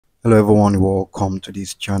Hello everyone, welcome to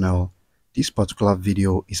this channel. This particular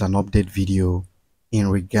video is an update video in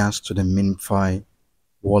regards to the MEMEFI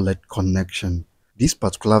wallet connection. This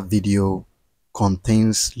particular video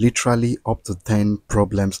contains literally up to 10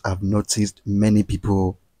 problems I've noticed many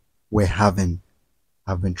people were having.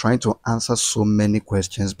 I've been trying to answer so many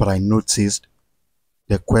questions, but I noticed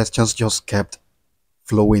the questions just kept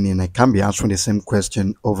flowing in. I can't be answering the same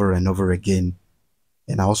question over and over again.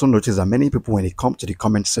 And I also noticed that many people, when they come to the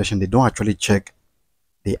comment section, they don't actually check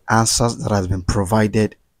the answers that has been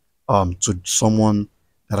provided to someone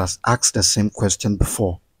that has asked the same question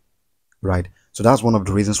before, right? So that's one of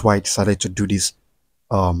the reasons why I decided to do this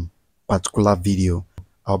particular video.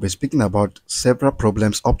 I'll be speaking about several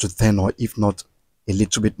problems, up to 10, or if not a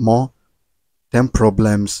little bit more. 10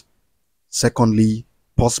 problems. Secondly,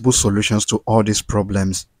 possible solutions to all these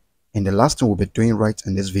problems. And the last thing we'll be doing right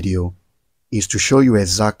in this video is to show you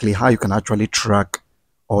exactly how you can actually track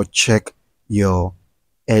or check your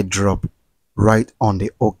airdrop right on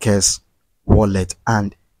the OKX wallet.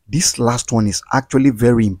 And this last one is actually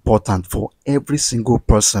very important for every single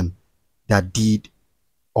person that did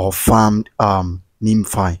or farmed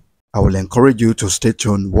MEMEFI. I will encourage you to stay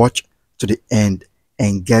tuned, watch to the end,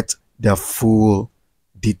 and get the full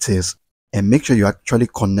details. And make sure you actually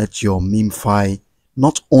connect your MEMEFI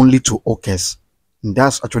not only to OKX. And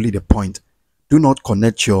that's actually the point. Do not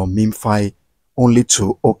connect your MEMEFI only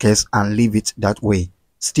to OKX and leave it that way.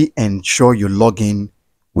 Still ensure you log in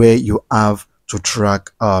where you have to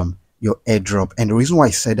track your airdrop. And the reason why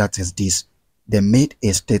I said that is this. They made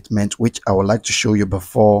a statement which I would like to show you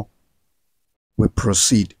before we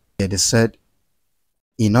proceed. They said,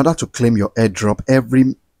 in order to claim your airdrop,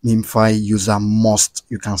 every MEMEFI user must,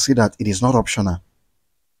 you can see that it is not optional.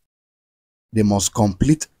 They must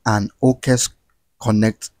complete an OKX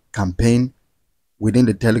Connect campaign within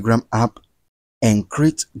the Telegram app and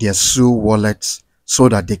create their SU wallets so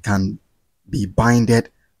that they can be binded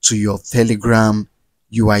to your Telegram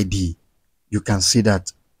UID. You can see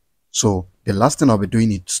that. So the last thing I'll be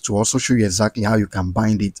doing is to also show you exactly how you can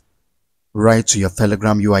bind it right to your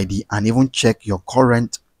Telegram UID and even check your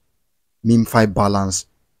current MEMEFI balance.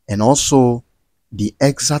 And also the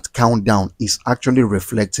exact countdown is actually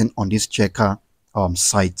reflecting on this checker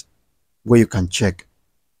site where you can check.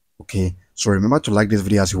 Okay, so remember to like this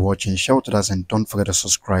video as you're watching, share with others, and don't forget to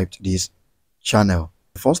subscribe to this channel.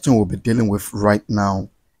 The first thing we'll be dealing with right now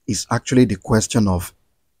is actually the question of,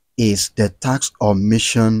 is the task or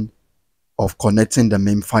mission of connecting the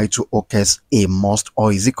MEMEFI to OKX a must,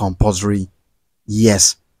 or is it compulsory?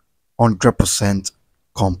 Yes, 100%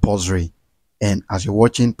 compulsory. And as you're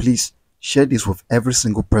watching, please share this with every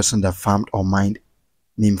single person that farmed or mined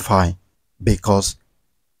MEMEFI, because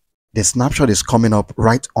the snapshot is coming up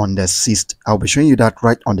right on the 6th. I'll be showing you that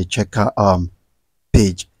right on the checker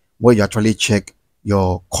page where you actually check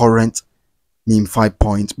your current MEMEFI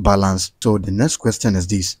point balance. So the next question is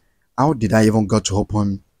this: how did I even got to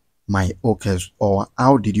open my OKX, or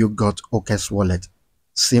how did you got OKX wallet?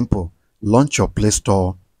 Simple. Launch your Play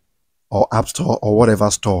Store or App Store or whatever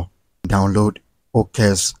store. Download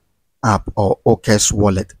OKX app or OKX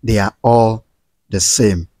wallet. They are all the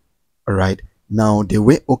same. All right. Now, the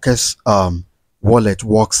way OKX wallet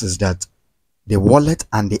works is that the wallet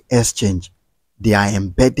and the exchange, they are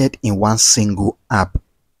embedded in one single app.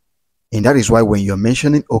 And that is why when you're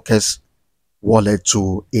mentioning OKX wallet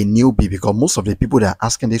to a newbie, because most of the people that are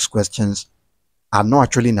asking these questions are not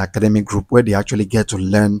actually in an academic group where they actually get to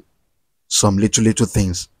learn some little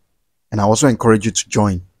things. And I also encourage you to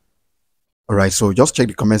join. All right, so just check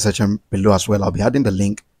the comment section below as well. I'll be adding the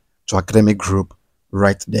link to academic group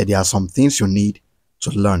right there. There are some things you need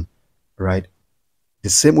to learn, right? The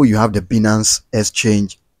same way you have the Binance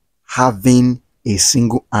exchange having a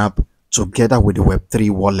single app together with the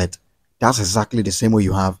Web3 wallet. That's exactly the same way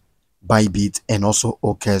you have Bybit and also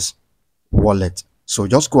OKX wallet. So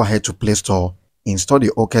just go ahead to Play Store, install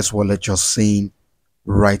the OKX wallet you're seeing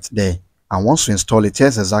right there. And once you install it,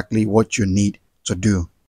 here's exactly what you need to do.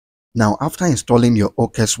 Now, after installing your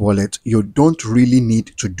OKX wallet, you don't really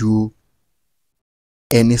need to do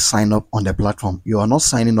any sign up on the platform. You are not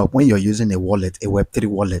signing up when you're using a wallet, a Web3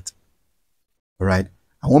 wallet. All right.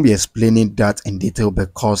 I won't be explaining that in detail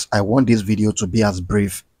because I want this video to be as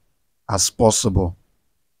brief as possible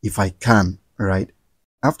if I can. Right.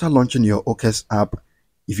 After launching your OKX app,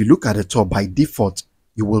 if you look at the top, by default,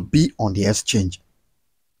 you will be on the exchange.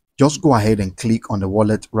 Just go ahead and click on the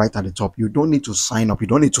wallet right at the top. You don't need to sign up. You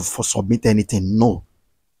don't need to submit anything. No,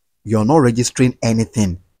 you're not registering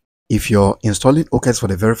anything. If you're installing OKX for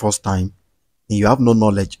the very first time and you have no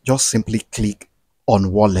knowledge, just simply click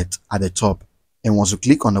on wallet at the top. And once you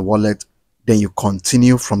click on the wallet, Then you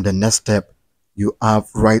continue from the next step you have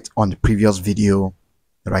right on the previous video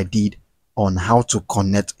that I did on how to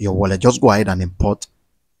connect your wallet. Just go ahead and import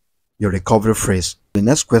your recovery phrase. The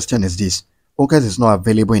next question is this: OKX is not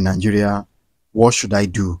available in Nigeria. What should I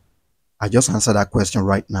do? I just answered that question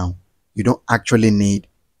right now. You don't actually need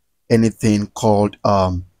anything called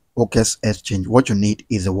OKX exchange. What you need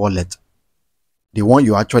is a wallet. The one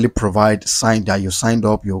you actually provide, that you signed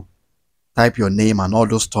up, you type your name and all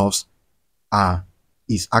those stuffs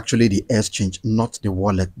is actually the exchange, not the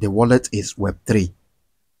wallet. The wallet is Web3.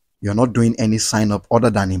 You're not doing any sign up other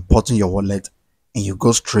than importing your wallet, and you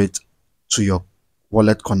go straight to your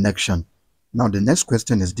wallet connection. Now the next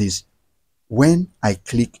question is this: when I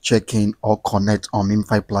click check in or connect on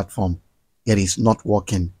MEMEFI platform, it is not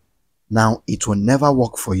working. Now it will never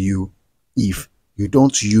work for you if you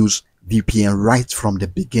don't use VPN right from the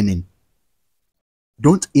beginning.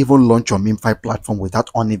 Don't even launch your MEMEFI platform without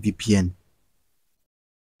on a VPN.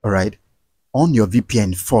 Alright, on your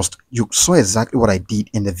VPN first. You saw exactly what I did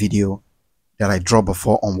in the video that I dropped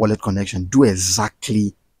before on wallet connection. Do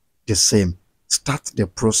exactly the same. Start the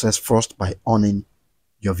process first by owning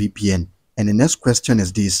your VPN. And the next question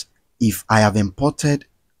is this: if I have imported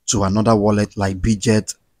to another wallet like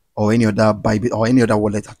Bridget or any other Bybit or any other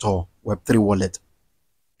wallet at all, Web3 wallet,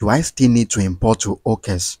 do I still need to import to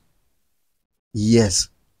OKX? Yes,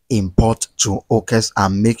 import to OKX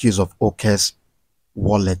and make use of OKX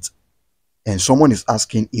wallet. And someone is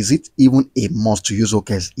asking, is it even a must to use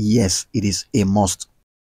OKX? Yes, it is a must.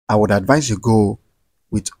 I would advise you go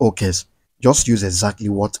with OKX. Just use exactly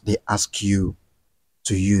what they ask you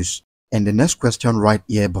to use. And the next question right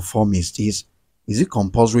here before me is this: is it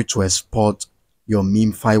compulsory to export your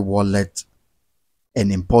MEMEFI wallet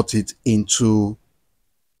and import it into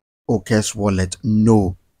OKX wallet?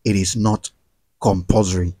 No, it is not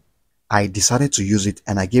compulsory. I decided to use it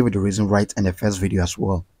and I gave it the reason right in the first video as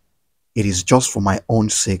well. It is just for my own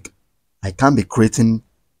sake. I can't be creating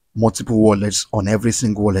multiple wallets on every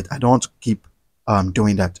single wallet. I don't want to keep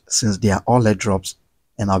doing that, since they are all airdrops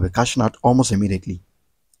and I'll be cashing out almost immediately.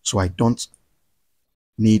 So I don't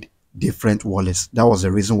need different wallets. That was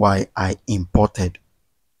the reason why I imported,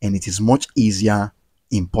 and it is much easier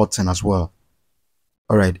importing as well.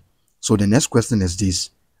 Alright, so the next question is this: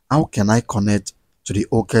 how can I connect to the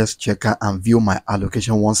OKX checker and view my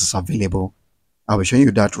allocation once it's available? I will show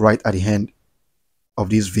you that right at the end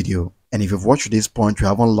of this video. And if you've watched to this point, you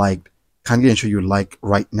haven't liked, kindly ensure you like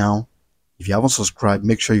right now. If you haven't subscribed,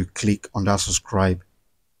 make sure you click on that subscribe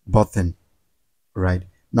button. Right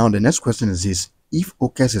now, the next question is this: if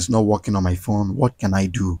OKX is not working on my phone, what can I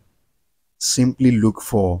do? Simply look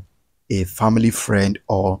for a family friend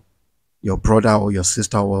or your brother or your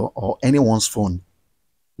sister or anyone's phone.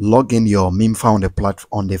 Log in your MEMEFI on the platform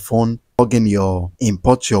on the phone.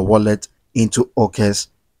 Import your wallet into OKX.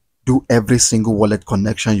 Do every single wallet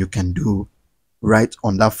connection you can do right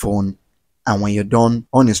on that phone. And when you're done,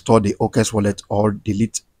 uninstall the OKX wallet or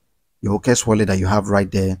delete your OKX wallet that you have right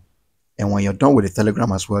there. And when you're done with the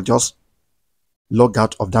Telegram as well, just log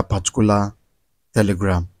out of that particular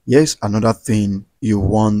Telegram. Here's another thing you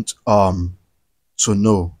want to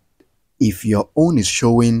know: if your own is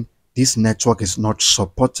showing this network is not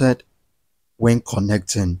supported when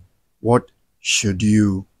connecting, what should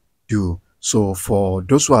you do? So for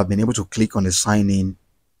those who have been able to click on the sign in,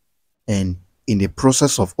 and in the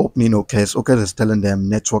process of opening OKX is telling them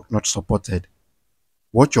network not supported,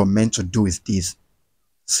 what you're meant to do is this: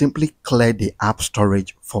 simply clear the app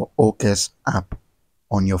storage for OKX app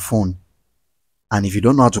on your phone. And if you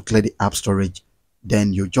don't know how to clear the app storage,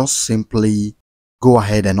 then you just simply go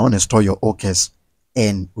ahead and uninstall your OKX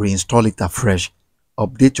and reinstall it afresh.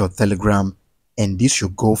 Update your Telegram, and this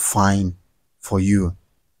should go fine for you.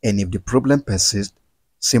 And if the problem persists,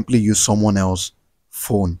 simply use someone else's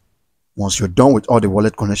phone. Once you're done with all the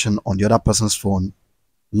wallet connection on the other person's phone,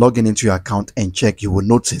 log in into your account and check. You will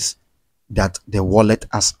notice that the wallet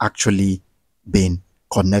has actually been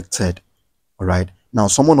connected. All right. Now,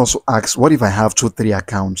 someone also asks, what if I have 2-3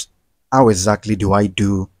 accounts? How exactly do I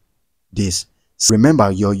do this? So remember,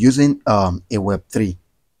 you're using a Web3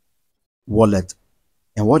 wallet,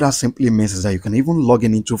 and what that simply means is that you can even log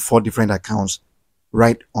in into 4 different accounts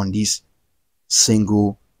right on this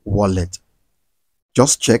single wallet.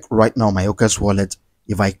 Just check right now my OKX wallet.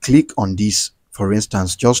 If I click on this, for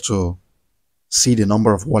instance, just to see the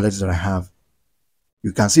number of wallets that I have,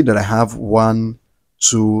 you can see that I have 1,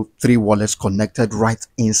 2, 3 wallets connected right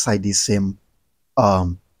inside the same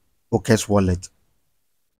OKX wallet.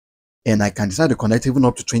 And I can decide to connect even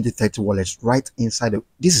up to 20-30 wallets right inside.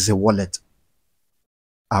 This is a wallet.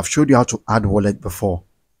 I've showed you how to add wallet before.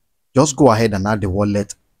 Just go ahead and add the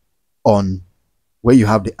wallet on where you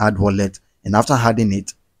have the add wallet, and after adding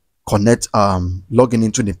it, login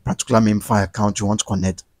into the particular MEMEFI account you want to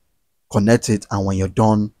connect it, and when you're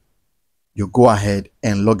done, you go ahead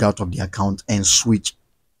and log out of the account and switch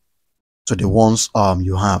to the ones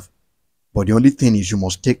you have. But the only thing is you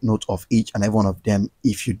must take note of each and every one of them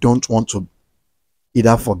if you don't want to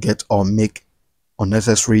either forget or make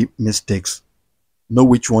unnecessary mistakes. Know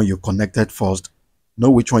which one you connected first, know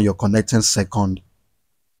which one you're connecting second,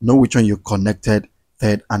 know which one you connected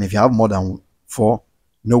third, and if you have more than 4,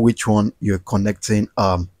 know which one you're connecting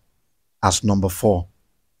as number 4.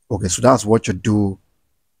 Okay, so that's what you do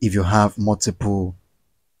if you have multiple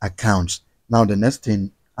accounts. Now the next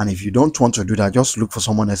thing, and if you don't want to do that, just look for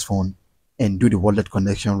someone else's phone and do the wallet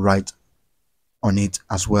connection right on it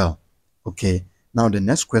as well. Okay, now the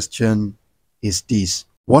next question is this: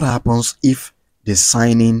 what happens if the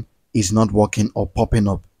signing is not working or popping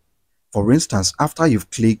up? For instance, after you've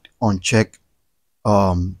clicked on check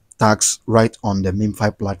tags right on the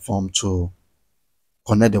MEMEFI platform to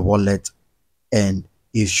connect the wallet, and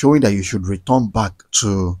it's showing that you should return back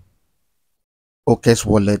to OKX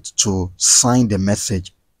wallet to sign the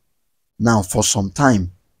message. Now for some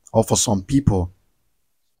time, or for some people,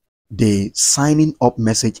 the signing up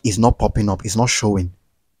message is not popping up, it's not showing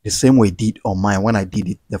the same way it did on mine when I did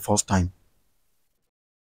it the first time.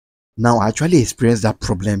 Now I actually experienced that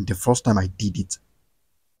problem the first time I did it.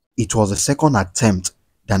 It was the second attempt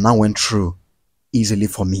that now went through easily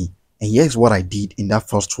for me. And here's what I did in that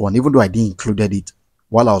first one, even though I didn't included it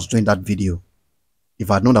while I was doing that video.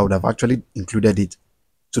 If I'd known, I would have actually included it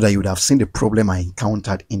so that you would have seen the problem I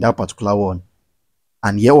encountered in that particular one.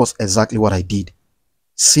 And here was exactly what I did.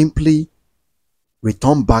 Simply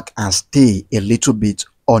return back and stay a little bit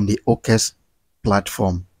on the OKX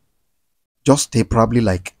platform. Just stay probably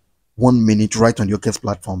like 1 minute right on the OKX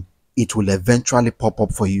platform. It will eventually pop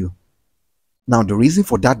up for you. Now the reason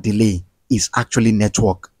for that delay is actually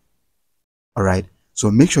network. Alright, so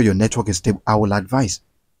make sure your network is stable. I will advise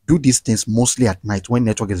do these things mostly at night when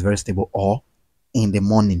network is very stable, or in the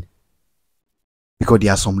morning, because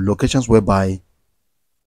there are some locations whereby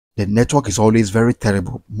the network is always very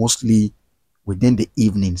terrible, mostly within the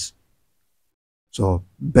evenings. So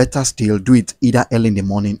better still do it either early in the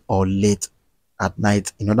morning or late at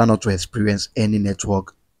night in order not to experience any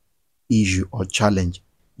network issue or challenge.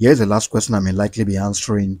 Here's the last question I may likely be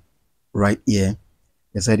answering right here.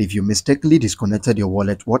 They said, if you mistakenly disconnected your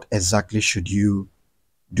wallet, what exactly should you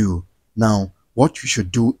do? Now, what you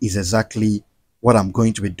should do is exactly what I'm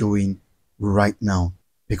going to be doing right now.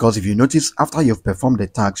 Because if you notice, after you've performed the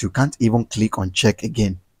task, you can't even click on check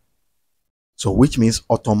again. So which means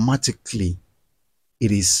automatically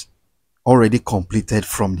it is already completed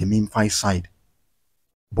from the MEMEFI side.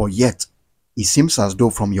 But yet, it seems as though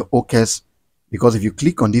from your OKX, because if you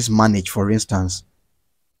click on this manage, for instance,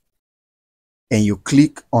 and you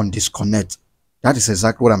click on disconnect, that is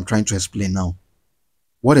exactly what I'm trying to explain now.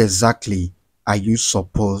 What exactly are you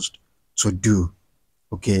supposed to do?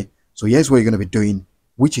 Okay, so here's what you're going to be doing,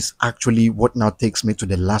 which is actually what now takes me to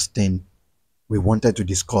the last thing we wanted to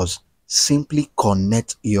discuss. Simply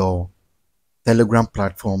connect your Telegram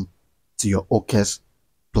platform to your OKX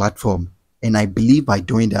platform, and I believe by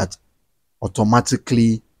doing that,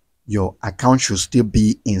 automatically your account should still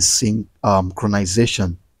be in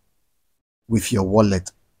synchronization with your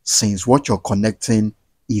wallet, since what you're connecting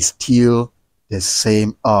is still the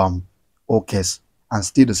same OKX and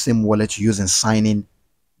still the same wallet you use in signing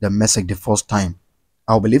the message the first time.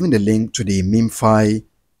 I'll be leaving the link to the MEMEFI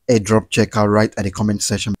airdrop checkout right at the comment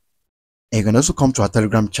section. And you can also come to our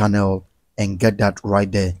Telegram channel and get that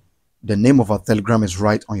right there. The name of our Telegram is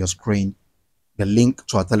right on your screen. The link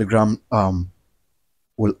to our Telegram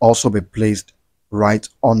will also be placed right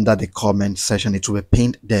under the comment section. It will be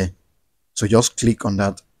pinned there. So just click on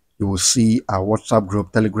that. You will see our WhatsApp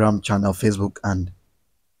group, Telegram channel, Facebook, and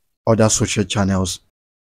other social channels.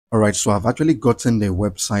 Alright, so I've actually gotten the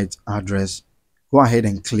website address. Go ahead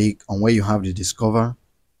and click on where you have the discover.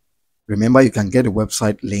 Remember, you can get the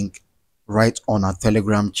website link right on our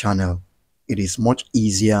Telegram channel. It is much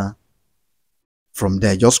easier from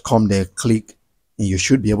there. Just come there, click, and you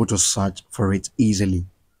should be able to search for it easily.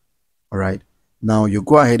 Alright, now you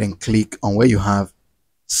go ahead and click on where you have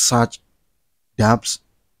search dApps,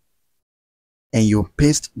 and you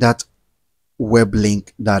paste that web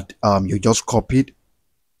link that you just copied,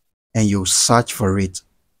 and you search for it.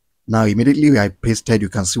 Now immediately I pasted, you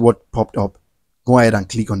can see what popped up. Go ahead and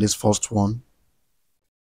click on this first one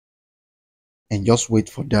and just wait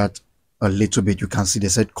for that a little bit. You can see they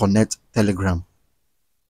said connect Telegram.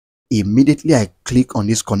 Immediately I click on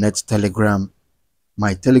this connect Telegram,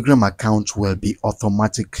 my Telegram account will be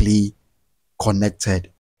automatically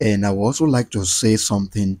connected. And I would also like to say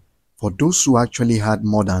something for those who actually had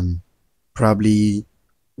more than probably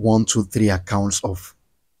 1, 2, 3 accounts of,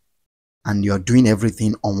 and you're doing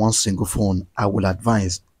everything on one single phone. I will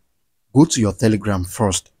advise, go to your Telegram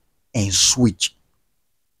first and switch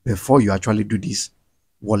before you actually do this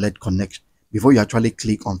wallet connect, before you actually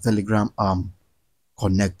click on Telegram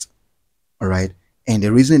connect. All right. And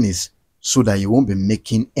the reason is so that you won't be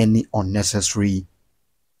making any unnecessary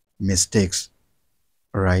mistakes.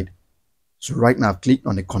 All right. So right now I've clicked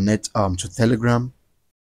on the connect to Telegram.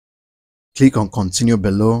 Click on continue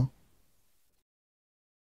below.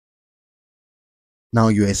 Now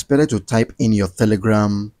you're expected to type in your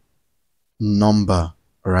Telegram number.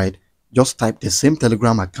 All right. Just type the same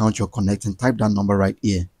Telegram account you're connecting, type that number right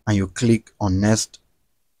here, and you click on next.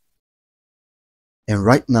 And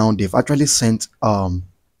right now they've actually sent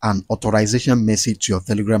an authorization message to your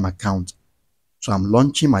Telegram account. So I'm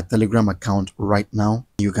launching my Telegram account right now.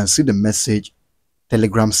 You can see the message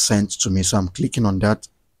Telegram sent to me. So I'm clicking on that,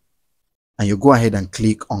 and you go ahead and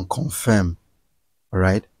click on confirm. All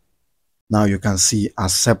right. Now you can see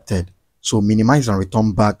accepted. So minimize and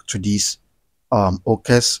return back to this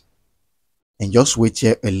OKX and just wait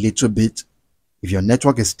here a little bit. If your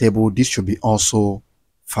network is stable, this should be also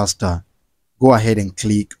faster. Go ahead and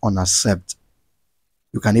click on accept.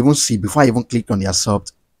 You can even see, before I even clicked on the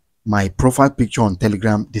accept, my profile picture on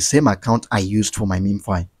Telegram, the same account I used for my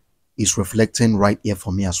MEMEFI, is reflecting right here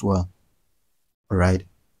for me as well. All right.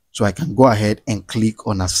 So I can go ahead and click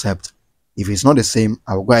on accept. If it's not the same,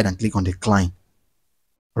 I will go ahead and click on decline.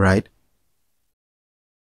 All right.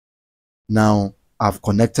 Now I've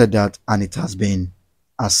connected that and it has been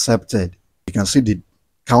accepted. You can see the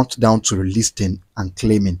countdown to listing and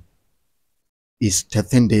claiming is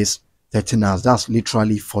 13 days, 13 hours. That's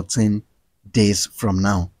literally 14 days from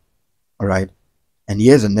now. All right. And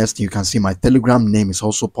here's the next thing. You can see my Telegram name is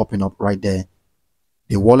also popping up right there.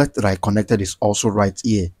 The wallet that I connected is also right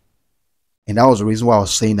here. And that was the reason why I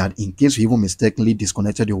was saying that in case you even mistakenly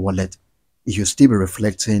disconnected your wallet, it should still be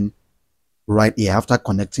reflecting right here after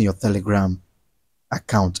connecting your Telegram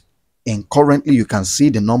account. And currently you can see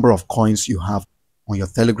the number of coins you have on your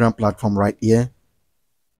Telegram platform right here.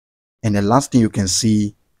 And the last thing you can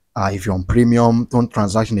see, if you're on premium, don't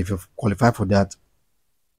transaction, if you qualify for that,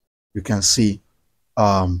 you can see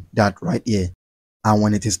that right here. And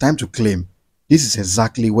when it is time to claim, this is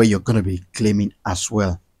exactly where you're going to be claiming as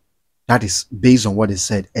well. That is based on what is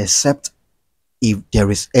said, except if there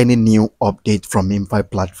is any new update from MEMEFI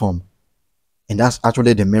platform. And that's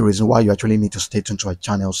actually the main reason why you actually need to stay tuned to our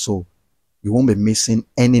channel, so you won't be missing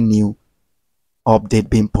any new update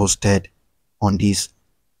being posted on this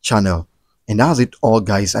channel. And that's it all,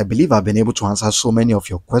 guys. I believe I've been able to answer so many of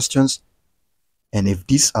your questions. And if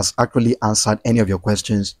this has actually answered any of your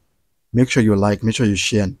questions, make sure you like, make sure you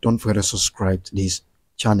share, and don't forget to subscribe to this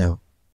channel.